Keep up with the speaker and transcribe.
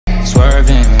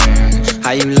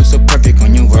How you look so perfect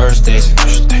on your worst days.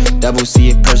 Double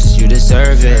C it purchase, you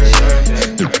deserve it.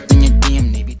 In your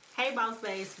DM, maybe. Hey boss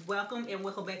babes, welcome and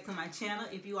welcome back to my channel.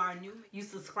 If you are new, you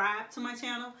subscribe to my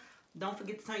channel. Don't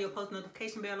forget to turn your post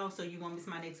notification bell on so you won't miss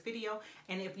my next video.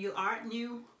 And if you aren't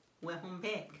new, welcome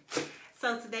back.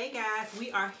 So today guys,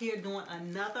 we are here doing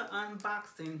another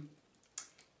unboxing.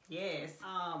 Yes,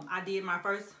 I did my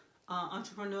first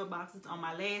entrepreneur boxes on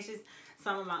my lashes.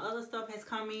 Some of my other stuff has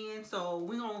come in, so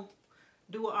we're gonna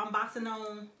do an unboxing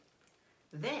on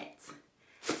that.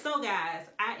 So guys,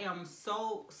 I am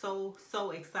so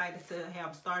excited to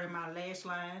have started my lash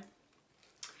line.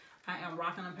 I am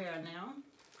rocking a pair now.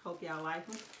 Hope y'all like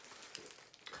them,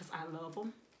 because I love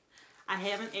them. I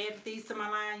haven't added these to my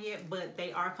line yet, but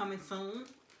they are coming soon,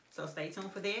 so stay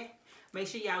tuned for that. Make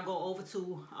sure y'all go over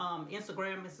to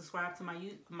Instagram and subscribe to my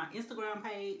Instagram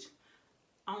page.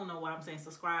 I don't know why I'm saying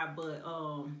subscribe, but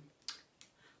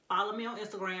follow me on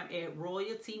Instagram at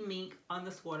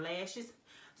royaltymink_lashes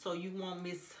so you won't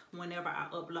miss whenever I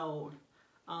upload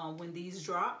when these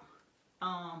drop.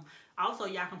 Also,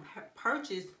 y'all can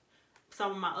purchase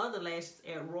some of my other lashes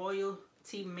at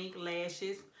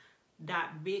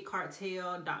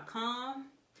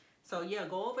royaltymink.bigcartel.com. So yeah,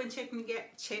 go over and check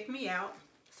me out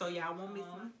so y'all won't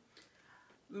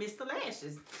miss the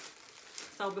lashes.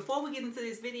 So before we get into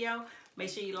this video, make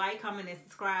sure you like, comment, and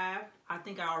subscribe. I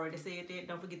think I already said that.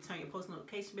 Don't forget to turn your post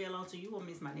notification bell on so you won't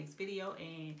miss my next video.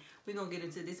 And we're going to get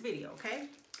into this video, okay?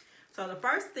 So the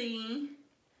first thing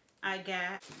I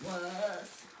got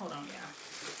was, hold on, y'all.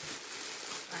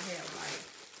 I have like,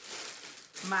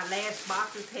 my lash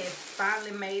boxes has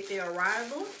finally made their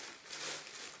arrival.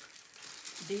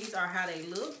 These are how they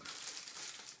look.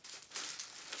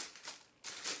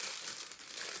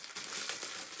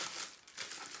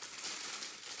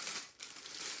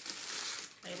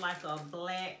 Like a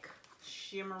black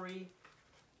shimmery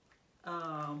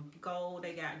gold.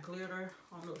 They got glitter.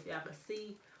 I don't know if y'all can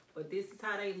see, but this is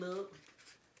how they look.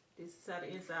 This is how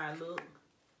the inside look.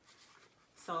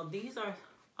 So these are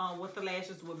what the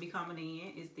lashes will be coming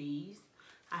in, is these.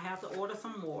 I have to order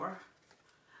some more,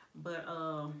 but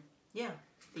yeah,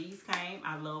 these came.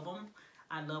 I love them.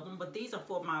 I love them, but these are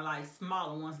for my like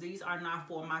smaller ones. These are not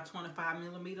for my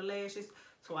 25mm lashes,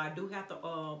 so I do have to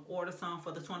order some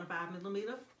for the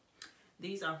 25mm.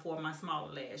 These are for my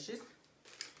smaller lashes.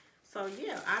 So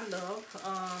yeah, I love.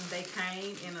 They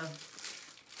came in a.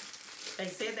 They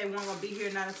said they weren't gonna be here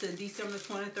not until December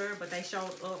 23rd, but they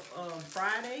showed up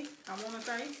Friday. I want to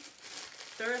say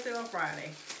Thursday or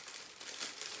Friday.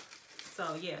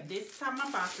 So yeah, this is how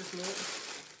my boxes look.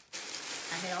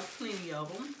 I have plenty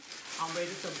of them. I'm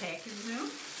ready to package them,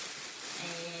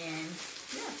 and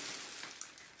yeah.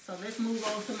 So let's move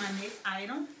on to my next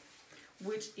item,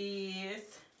 which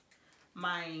is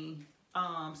my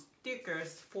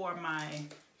stickers for my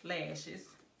lashes.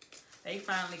 They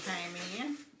finally came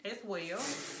in as well.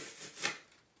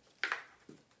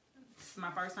 This is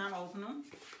my first time opening them.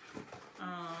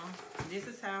 This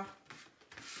is how.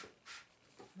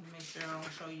 Let me make sure I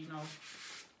don't show you no.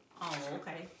 Oh,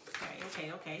 okay.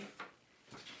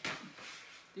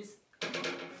 This, I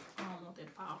don't want that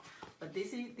to fall. But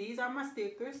these are my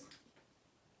stickers.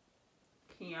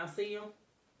 Can y'all see them?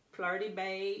 Flirty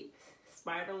Babe,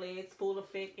 Spider Legs, Full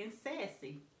Effect, and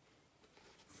Sassy.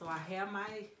 So I have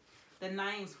the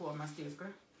names for my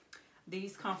sticker.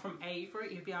 These come from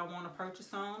Avery. If y'all want to purchase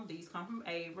some, these come from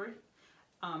Avery.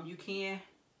 You can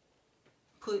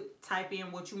type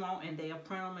in what you want and they'll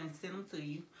print them and send them to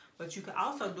you. But you can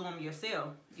also do them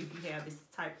yourself. If you have this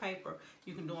type paper,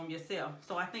 you can do them yourself.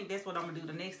 So I think that's what I'm gonna do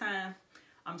the next time.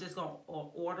 I'm just gonna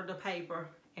order the paper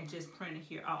and just print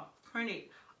it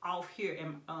off here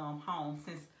in home,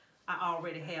 since I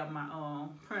already have my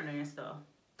printer and stuff.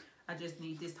 I just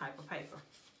need this type of paper.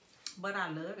 But I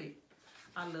love it.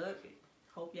 I love it.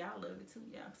 Hope y'all love it too.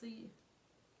 Y'all see it?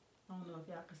 I don't know if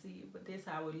y'all can see it, but that's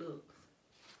how it looks.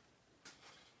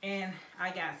 And I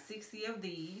got 60 of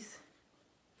these.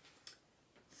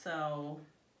 So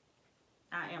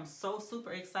I am so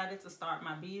super excited to start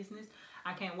my business.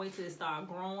 I can't wait till it start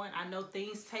growing. I know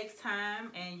things take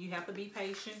time and you have to be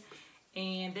patient.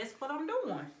 And that's what I'm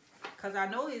doing, because I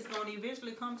know it's going to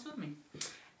eventually come to me.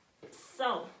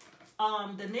 So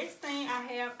the next thing I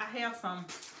have some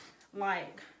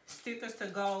like stickers to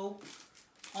go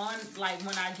on, like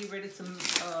when I get ready to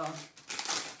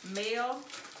mail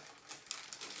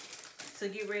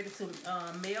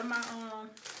my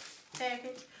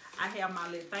package. I have my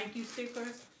little thank you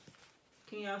stickers.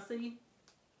 Can y'all see?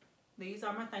 These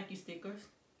are my thank you stickers.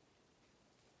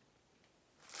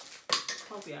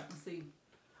 Hope y'all can see.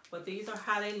 But these are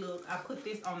how they look. I put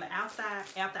this on the outside.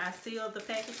 After I seal the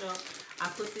package up, I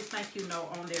put this thank you note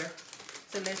on there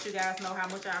to let you guys know how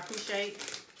much I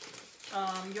appreciate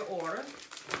your order.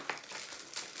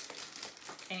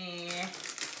 And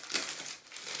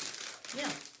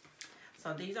yeah,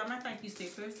 so these are my thank you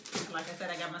stickers. Like I said,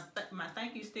 I got my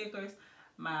thank you stickers,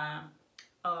 my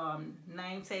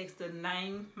name tags to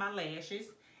name my lashes,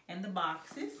 and the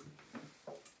boxes.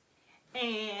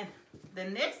 And the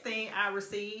next thing I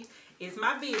received is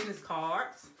my business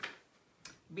cards.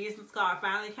 Business card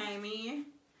finally came in.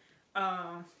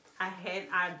 I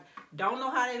don't know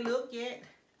how they look yet.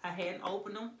 I hadn't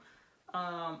opened them.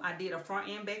 I did a front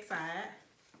and back side.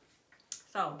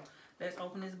 So let's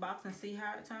open this box and see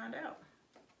how it turned out.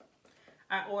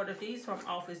 I ordered these from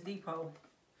Office Depot.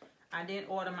 I didn't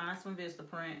order mine from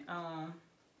Vistaprint.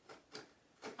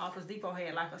 Office Depot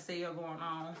had like a sale going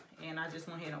on, and I just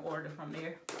went ahead and ordered it from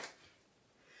there.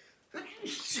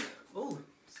 Oh,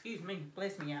 excuse me.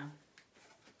 Bless me, y'all.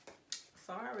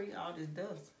 Sorry, all this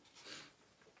dust.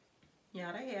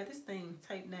 Yeah, they had this thing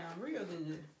taped down real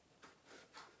good.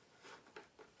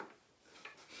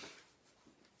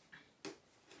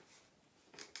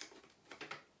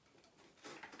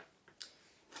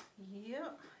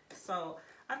 Yep. So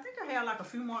I think I have like a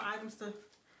few more items to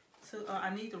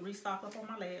I need to restock up on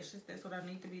my lashes. That's what I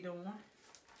need to be doing.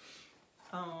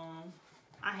 I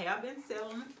have been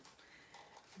selling,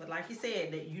 but like you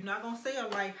said, that you're not gonna sell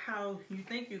like how you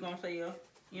think you're gonna sell.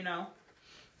 You know,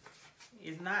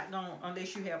 it's not gonna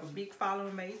unless you have a big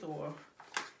following base or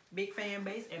big fan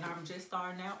base. And I'm just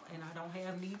starting out, and I don't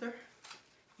have neither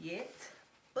yet.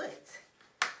 But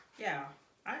yeah,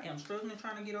 I am struggling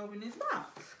trying to get over in this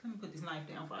box. Let me put this knife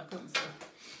down so I couldn't see.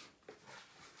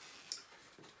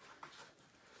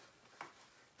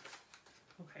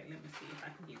 Okay, let me see if I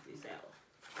can get this out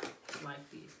like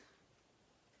this.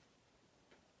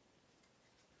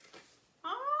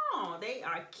 Oh, they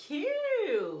are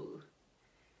cute.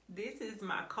 This is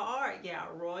my card, yeah,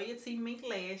 Royalty Mink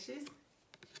Lashes.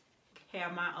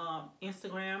 Have my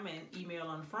Instagram and email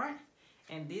on the front.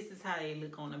 And this is how they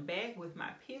look on the back with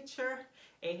my picture.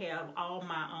 They have all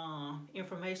my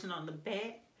information on the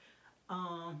back.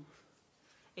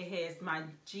 It has my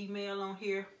Gmail on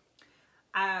here.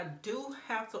 I do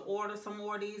have to order some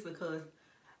more of these because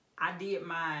I did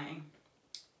my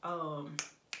website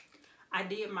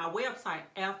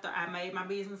after I made my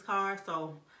business card.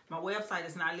 So my website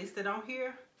is not listed on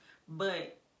here.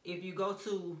 But if you go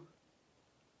to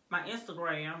my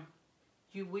Instagram,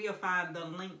 you will find the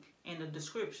link in the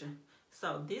description.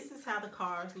 So this is how the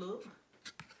cards look.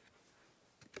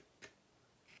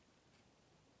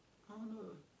 I don't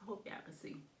know. I hope y'all can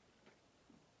see.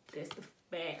 That's the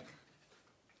back.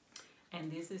 And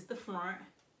this is the front.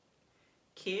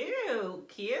 Cute,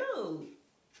 cute.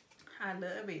 I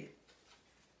love it.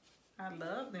 I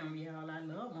love them, y'all. I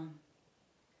love them.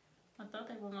 I thought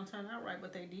they weren't gonna turn out right,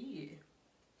 but they did.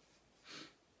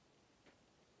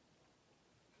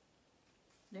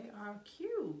 They are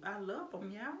cute. I love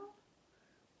them, y'all.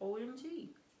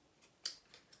 OMG.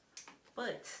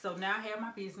 But, so now I have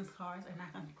my business cards and I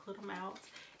can put them out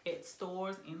at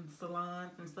stores and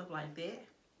salons and stuff like that.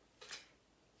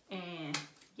 And,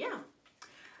 yeah.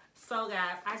 So,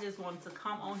 guys, I just wanted to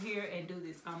come on here and do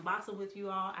this unboxing with you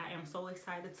all. I am so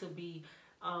excited to be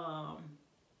starting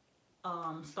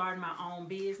my own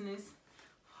business.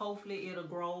 Hopefully, it'll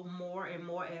grow more and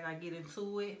more as I get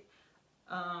into it.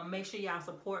 Make sure y'all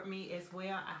support me as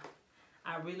well.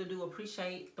 I really do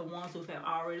appreciate the ones who have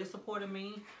already supported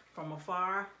me from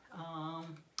afar.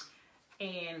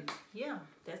 And yeah,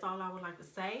 that's all I would like to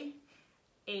say.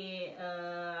 And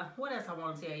what else I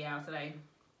want to tell y'all today?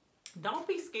 Don't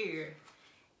be scared.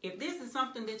 If this is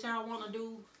something that y'all want to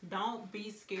do, don't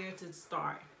be scared to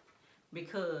start.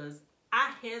 Because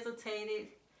I hesitated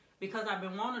because I've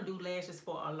been wanting to do lashes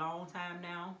for a long time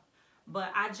now.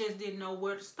 But I just didn't know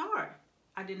where to start.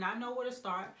 I did not know where to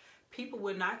start. People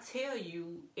will not tell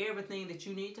you everything that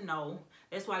you need to know.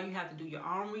 That's why you have to do your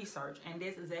own research. And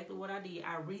that's exactly what I did.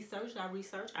 I researched. I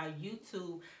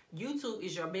YouTube. YouTube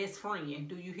is your best friend.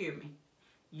 Do you hear me?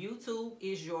 YouTube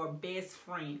is your best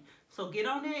friend. So get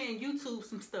on there and YouTube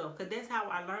some stuff. Because that's how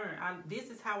I learned. This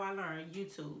is how I learned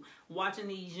YouTube. Watching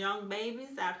these young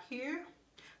babies out here.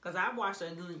 Because I watched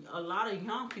a lot of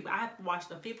young people. I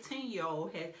watched a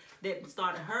 15-year-old that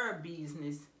started her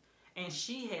business. And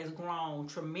she has grown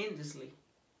tremendously.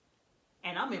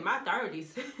 And I'm in my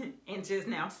 30s and just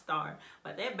now started.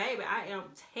 But that baby, I am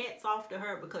hats off to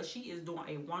her because she is doing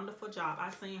a wonderful job.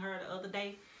 I seen her the other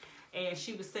day and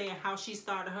she was saying how she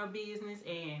started her business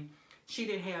and she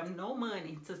didn't have no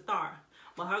money to start.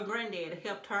 But her granddad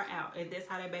helped her out, and that's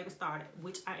how that baby started,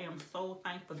 which I am so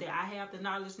thankful that I have the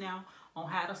knowledge now on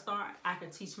how to start. I can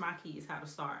teach my kids how to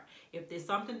start. If there's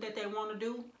something that they want to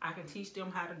do, I can teach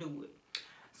them how to do it.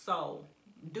 So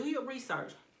do your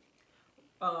research.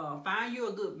 Find you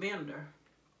a good vendor.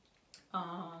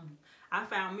 I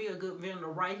found me a good vendor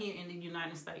right here in the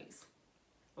United States.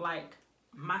 Like,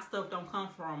 my stuff don't come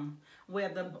from where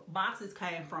the boxes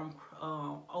came from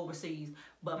overseas,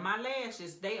 but my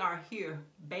lashes, they are here,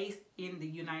 based in the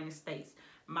United States.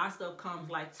 My stuff comes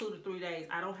like 2 to 3 days.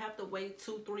 I don't have to wait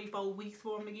 2, 3, 4 weeks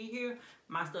for them to get here.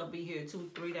 My stuff be here 2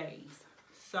 to 3 days.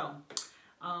 So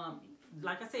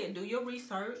like I said, do your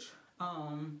research.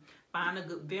 Find a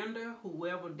good vendor,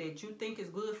 whoever that you think is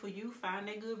good for you. Find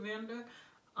that good vendor.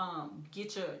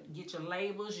 Get your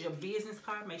labels, your business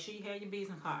card. Make sure you have your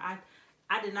business card.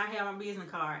 I did not have my business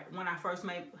card when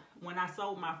I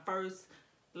sold my first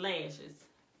lashes.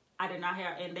 I did not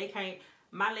have, and they came.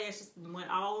 My lashes went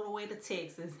all the way to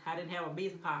Texas. I didn't have a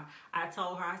business card. I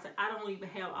told her, I said, I don't even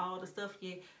have all the stuff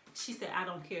yet. She said, I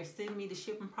don't care. Send me the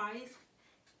shipping price.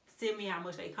 Send me how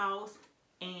much they cost,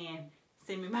 and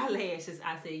send me my lashes.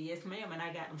 I said, yes, ma'am, and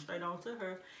I got them straight on to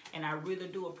her, and I really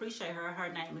do appreciate her.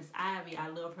 Her name is Ivy. I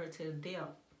love her to death,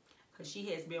 because she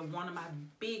has been one of my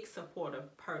big supportive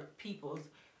peoples,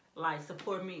 like,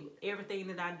 support me with everything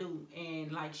that I do,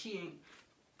 and like, she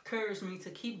encouraged me to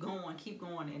keep going,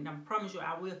 and I promise you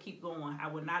I will keep going. I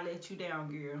will not let you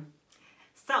down, girl.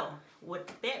 So with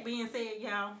that being said,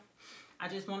 y'all, I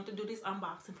just wanted to do this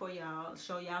unboxing for y'all,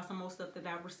 show y'all some more stuff that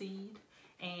I received,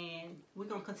 and we're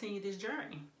gonna continue this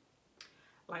journey.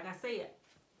 Like I said,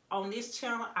 on this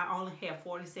channel I only have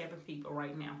 47 people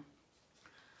right now.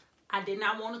 I did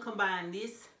not want to combine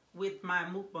this with my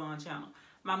mukbang channel.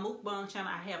 My mukbang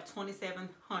channel, I have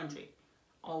 2,700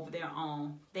 over there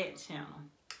on that channel.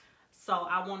 So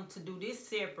I wanted to do this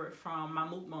separate from my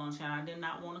mukbang channel. I did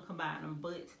not want to combine them,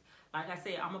 but like I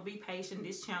said, I'm going to be patient.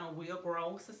 This channel will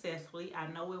grow successfully. I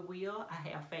know it will. I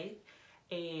have faith.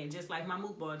 And just like my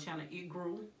mukbang channel, it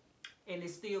grew and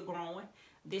it's still growing.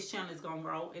 This channel is going to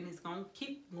grow and it's going to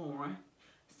keep growing.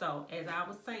 So as I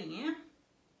was saying,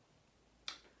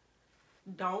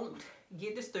 don't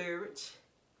get discouraged.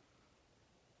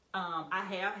 I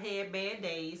have had bad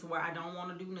days where I don't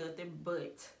want to do nothing,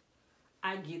 but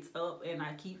I get up and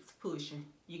I keep pushing.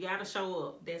 You got to show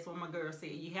up. That's what my girl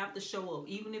said. You have to show up.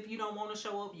 Even if you don't want to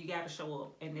show up, you got to show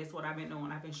up. And that's what I've been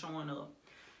doing. I've been showing up.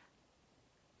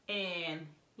 And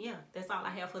yeah, that's all I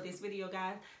have for this video,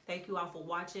 guys. Thank you all for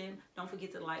watching. Don't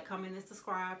forget to like, comment, and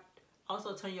subscribe.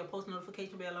 Also, turn your post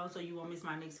notification bell on so you won't miss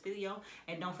my next video.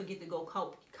 And don't forget to go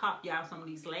cop y'all some of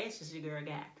these lashes your girl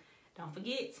got. Don't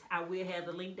forget, I will have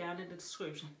the link down in the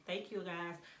description. Thank you,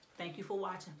 guys. Thank you for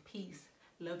watching. Peace.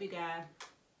 Love you, guys.